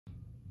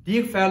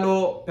Dear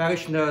fellow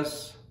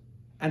parishioners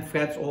and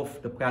friends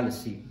of the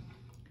Prelacy,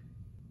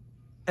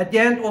 at the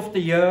end of the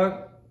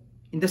year,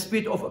 in the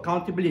spirit of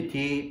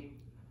accountability,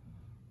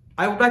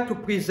 I would like to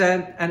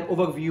present an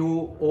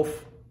overview of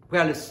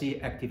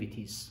Prelacy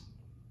activities.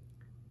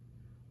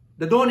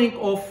 The dawning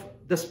of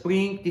the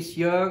spring this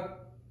year,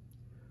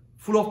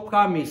 full of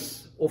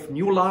promise of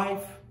new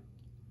life,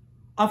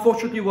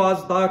 unfortunately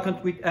was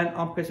darkened with an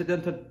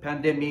unprecedented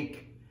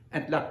pandemic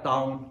and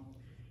lockdown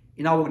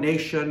in our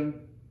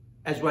nation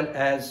as well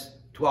as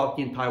throughout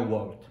the entire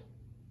world.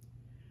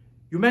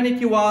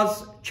 Humanity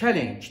was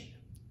challenged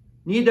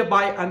neither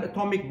by an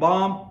atomic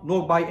bomb,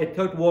 nor by a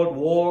third world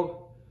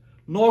war,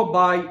 nor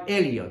by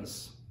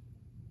aliens,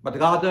 but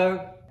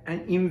rather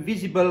an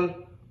invisible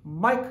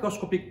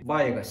microscopic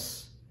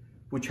virus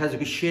which has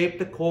reshaped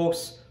the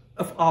course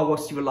of our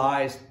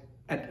civilized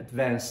and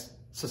advanced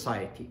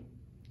society.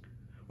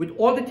 With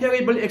all the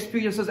terrible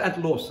experiences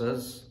and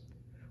losses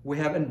we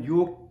have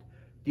endured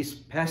this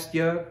past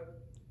year,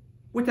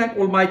 we thank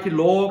Almighty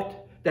Lord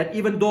that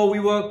even though we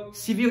were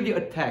severely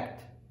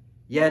attacked,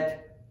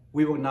 yet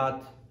we were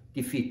not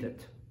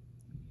defeated.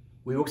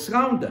 We were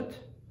surrounded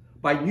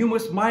by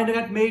numerous minor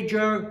and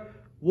major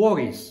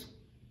worries,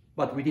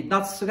 but we did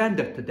not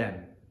surrender to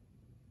them.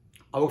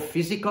 Our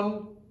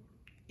physical,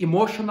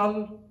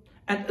 emotional,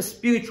 and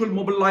spiritual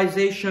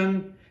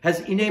mobilization has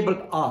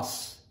enabled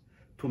us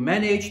to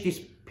manage this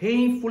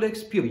painful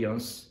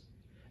experience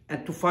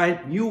and to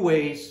find new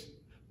ways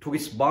to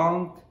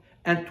respond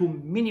and to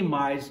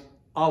minimize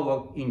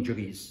our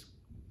injuries.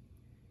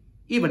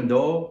 Even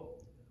though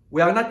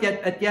we are not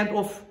yet at the end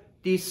of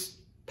this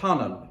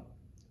tunnel,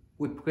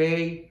 we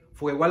pray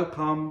for a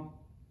welcome,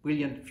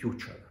 brilliant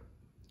future.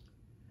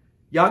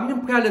 The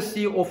Armenian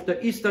Prelacy of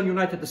the Eastern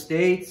United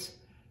States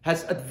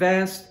has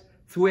advanced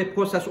through a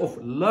process of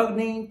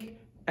learning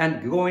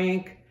and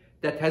growing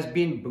that has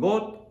been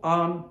brought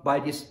on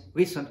by this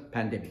recent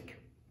pandemic.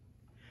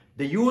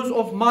 The use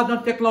of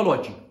modern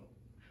technology,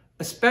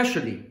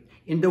 especially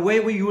in the way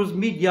we use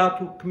media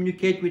to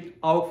communicate with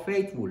our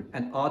faithful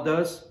and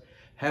others,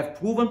 have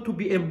proven to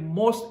be a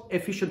most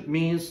efficient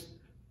means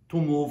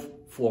to move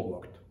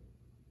forward.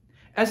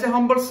 As a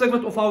humble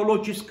servant of our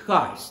Lord Jesus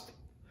Christ,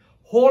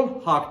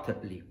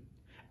 wholeheartedly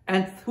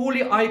and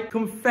truly I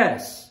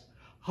confess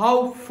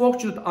how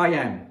fortunate I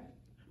am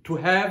to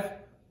have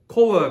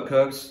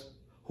co-workers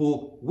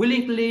who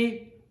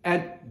willingly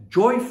and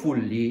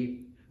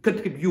joyfully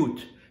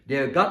contribute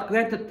their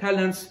God-granted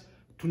talents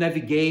to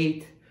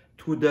navigate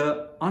through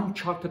the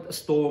uncharted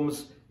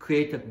storms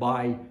created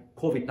by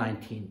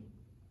COVID-19.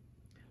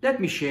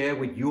 Let me share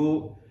with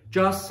you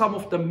just some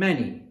of the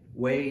many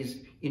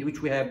ways in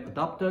which we have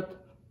adopted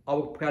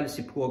our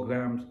Prelacy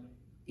programs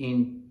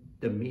in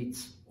the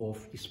midst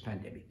of this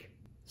pandemic.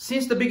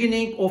 Since the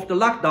beginning of the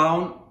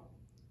lockdown,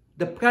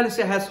 the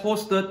Prelacy has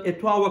hosted a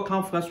 2-hour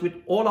conference with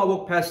all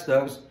our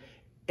pastors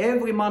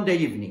every Monday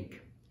evening,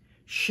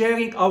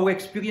 sharing our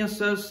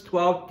experiences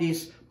throughout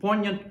this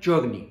poignant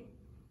journey,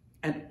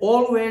 and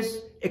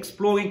always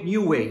exploring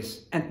new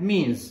ways and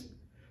means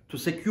to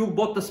secure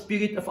both the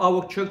spirit of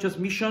our church's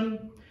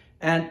mission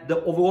and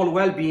the overall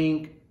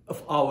well-being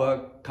of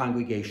our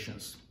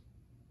congregations.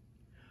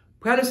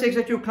 Prelacy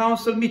Executive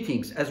Council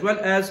meetings as well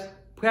as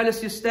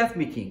Prelacy staff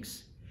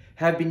meetings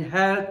have been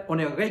held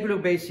on a regular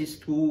basis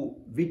through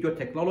video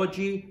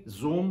technology,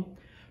 Zoom,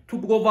 to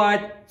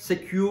provide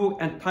secure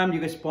and timely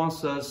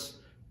responses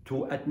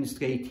to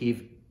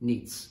administrative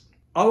needs.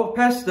 Our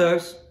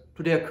pastors,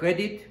 to their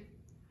credit,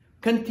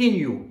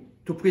 continue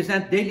to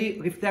present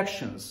daily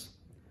reflections,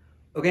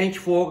 arrange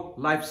for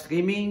live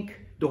streaming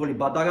the Holy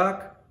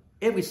Badarak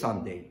every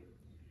Sunday,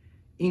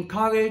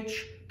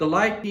 encourage the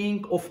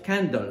lighting of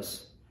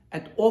candles,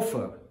 and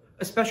offer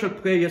a special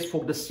prayers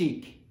for the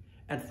sick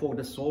and for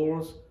the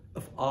souls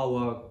of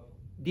our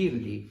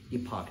dearly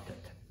departed.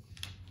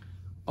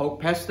 Our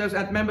pastors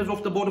and members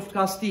of the Board of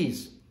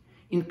Trustees,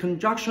 in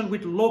conjunction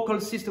with local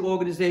sister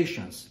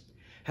organizations,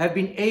 have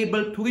been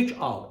able to reach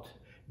out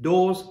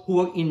those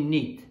who are in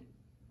need,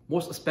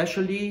 most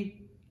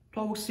especially to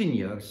our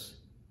seniors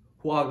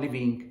who are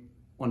living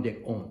on their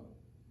own.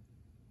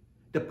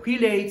 The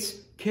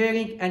Prelate's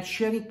Caring and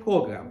Sharing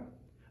program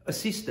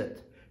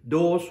assisted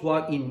those who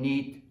are in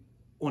need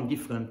on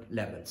different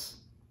levels.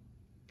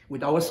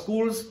 With our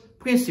school's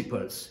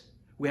principals,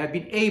 we have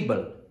been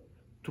able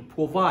to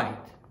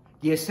provide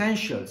the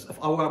essentials of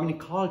our Armenian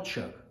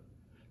culture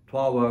to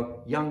our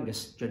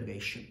youngest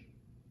generation.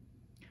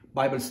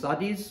 Bible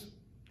studies,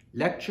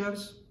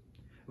 lectures,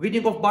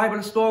 reading of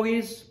Bible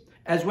stories,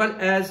 as well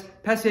as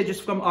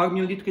passages from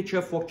Armenian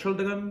literature for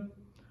children,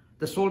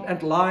 the Salt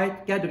and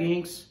Light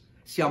gatherings,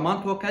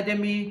 Siamanto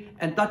Academy,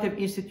 and Datev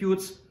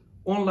Institute's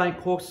online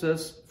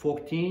courses for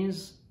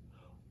teens.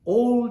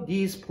 All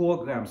these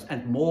programs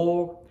and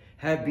more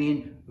have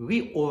been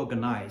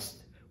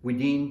reorganized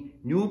within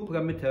new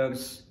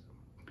parameters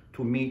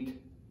to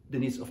meet the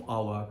needs of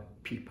our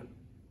people.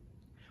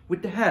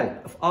 With the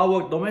help of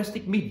our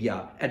domestic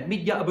media and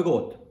media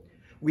abroad,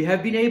 we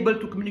have been able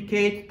to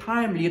communicate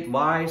timely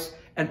advice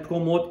and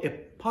promote a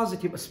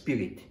positive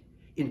spirit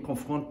in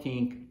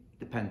confronting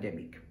the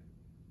pandemic.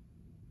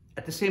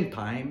 At the same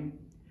time,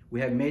 we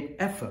have made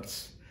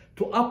efforts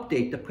to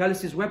update the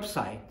Prelacy's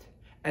website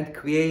and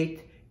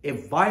create a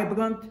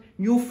vibrant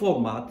new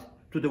format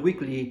to the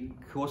weekly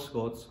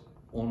Crossroads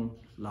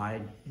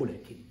online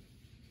bulletin.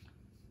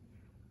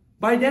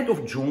 By the end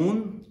of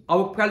June,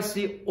 our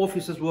Prelacy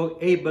offices were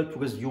able to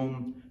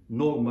resume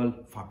normal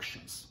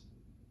functions.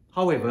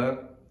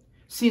 However,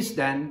 since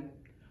then,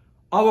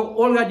 our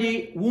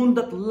already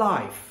wounded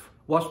life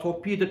was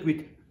torpedoed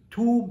with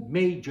two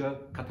major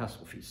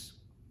catastrophes: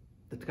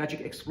 the tragic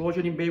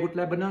explosion in Beirut,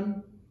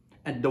 Lebanon,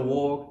 and the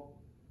war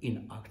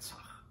in Artsakh.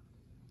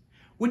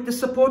 With the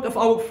support of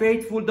our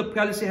faithful, the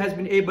Prelacy has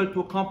been able to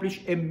accomplish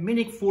a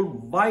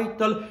meaningful,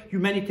 vital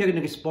humanitarian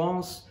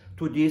response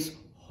to these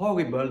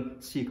horrible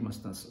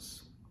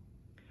circumstances.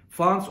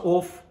 Funds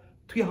of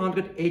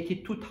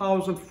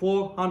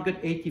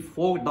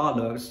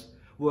 $382,484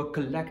 were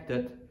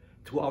collected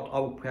throughout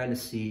our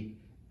Prelacy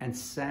and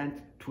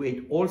sent to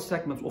aid all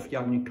segments of the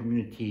Armenian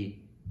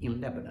community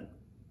in Lebanon.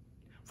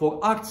 For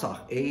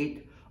Artsakh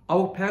aid,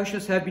 our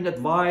parishes have been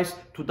advised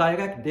to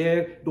direct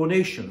their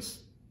donations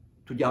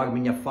to the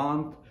Armenia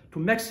Fund to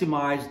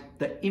maximize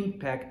the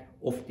impact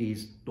of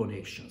these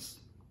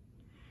donations.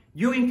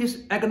 During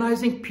this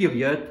agonizing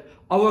period,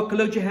 our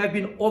clergy have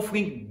been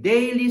offering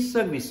daily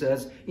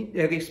services in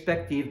their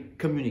respective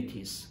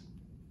communities.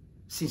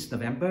 Since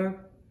November,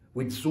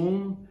 with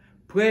Zoom,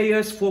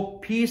 prayers for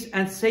peace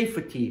and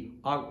safety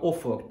are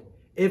offered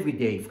every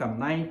day from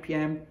 9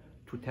 p.m.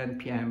 to 10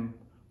 p.m.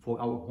 for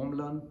our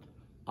homeland,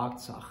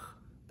 Artsakh,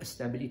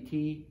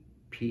 stability,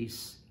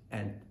 peace,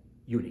 and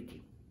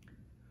unity.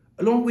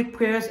 Along with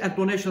prayers and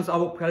donations,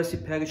 our Prelacy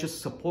parishes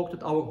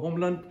supported our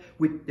homeland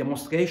with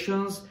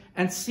demonstrations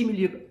and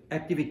similar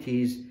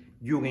activities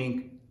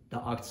during the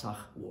Artsakh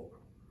war.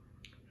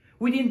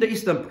 Within the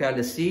Eastern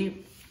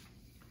Prelacy,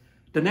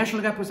 the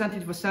National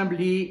Representative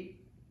Assembly,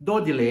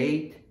 though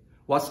delayed,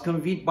 was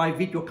convened by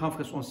video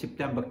conference on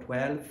September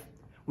 12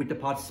 with the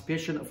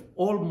participation of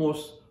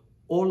almost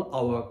all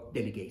our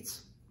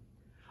delegates.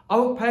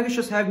 Our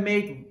parishes have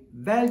made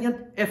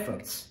valiant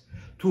efforts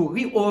to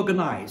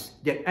reorganize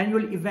their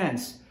annual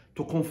events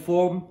to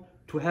conform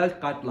to health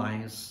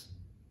guidelines.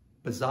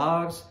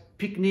 Bazaars,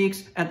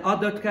 picnics, and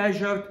other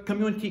treasured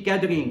community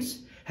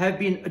gatherings have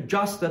been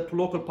adjusted to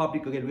local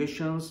public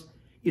regulations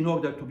in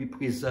order to be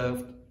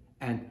preserved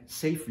and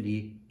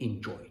safely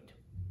enjoyed.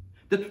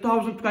 The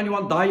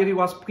 2021 diary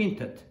was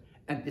printed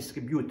and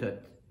distributed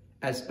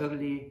as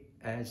early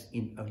as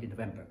in early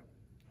November.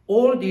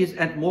 All these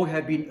and more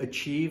have been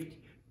achieved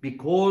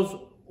because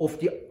of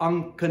the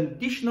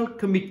unconditional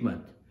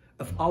commitment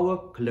of our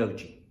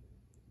clergy,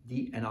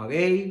 the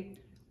NRA,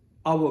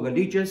 our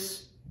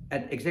religious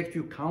and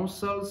executive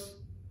councils,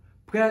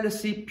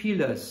 Prelacy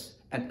pillars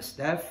and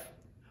staff,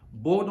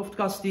 board of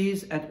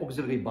trustees and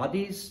auxiliary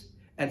bodies,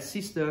 and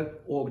sister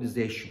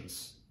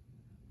organizations,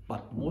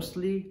 but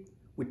mostly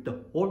with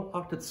the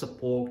wholehearted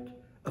support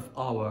of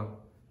our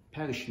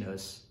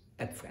parishioners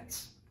and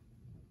friends.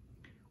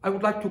 I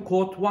would like to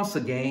quote once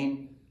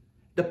again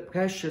the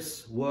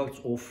precious words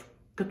of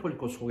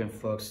Catholicos Holy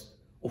First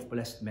of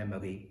blessed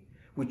memory,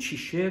 which she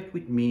shared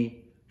with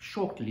me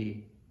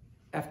shortly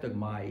after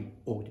my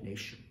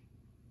ordination.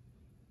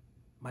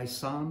 My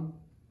son,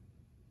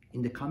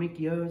 in the coming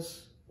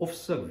years of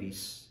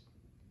service,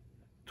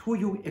 through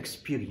your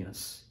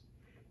experience,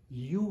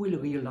 you will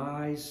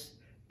realize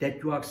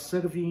that you are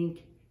serving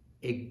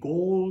a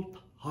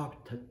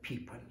gold-hearted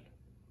people.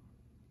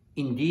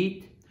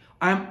 Indeed,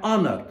 I am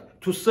honored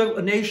to serve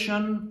a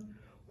nation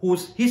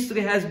whose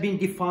history has been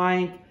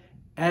defined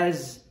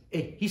as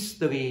a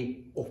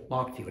history of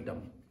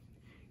martyrdom.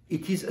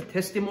 It is a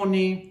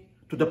testimony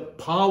to the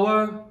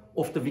power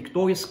of the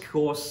victorious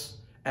cross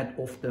and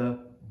of the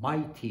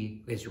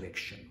mighty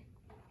resurrection.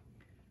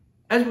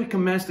 As we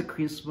commence the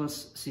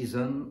Christmas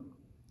season,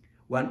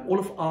 when all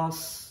of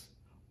us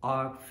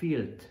are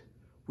filled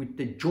with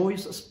the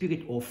joyous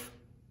spirit of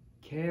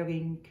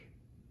caring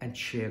and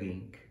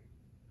sharing,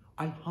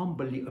 I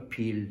humbly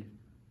appeal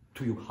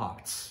to your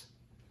hearts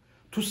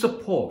to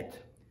support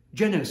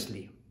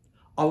generously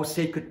our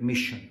sacred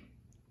mission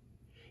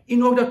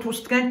in order to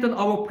strengthen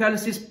our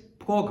Prelacy's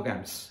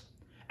programs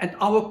and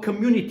our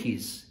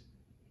communities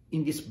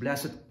in this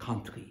blessed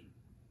country,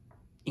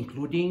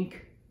 including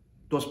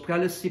those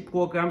Prelacy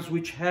programs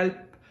which help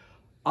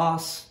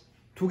us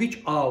to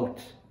reach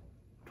out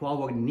to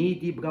our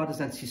needy brothers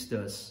and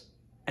sisters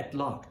at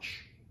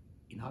large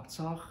in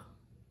Artsakh,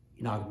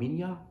 in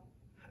Armenia,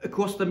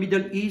 across the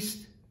Middle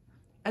East,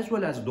 as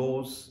well as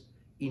those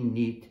in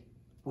need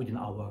within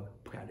our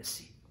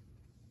Prelacy.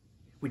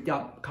 With the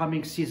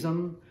upcoming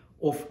season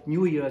of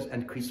New Year's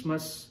and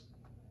Christmas,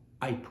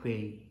 I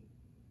pray,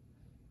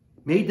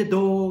 may the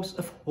doors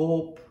of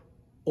hope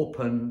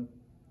open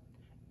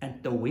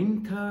and the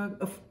winter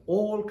of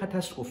all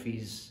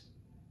catastrophes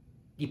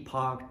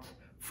depart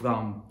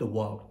from the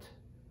world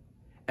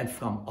and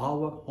from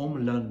our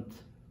homeland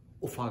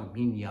of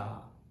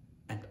Armenia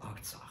and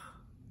Artsakh.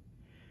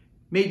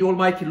 May the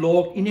Almighty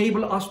Lord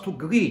enable us to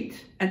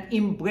greet and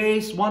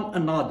embrace one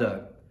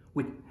another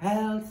with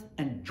health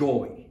and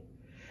joy,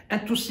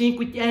 and to sing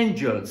with the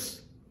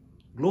angels,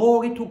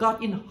 glory to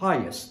God in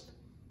highest,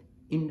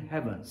 in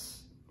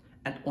heavens,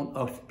 and on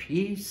earth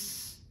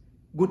peace,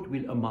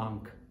 goodwill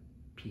among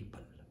people.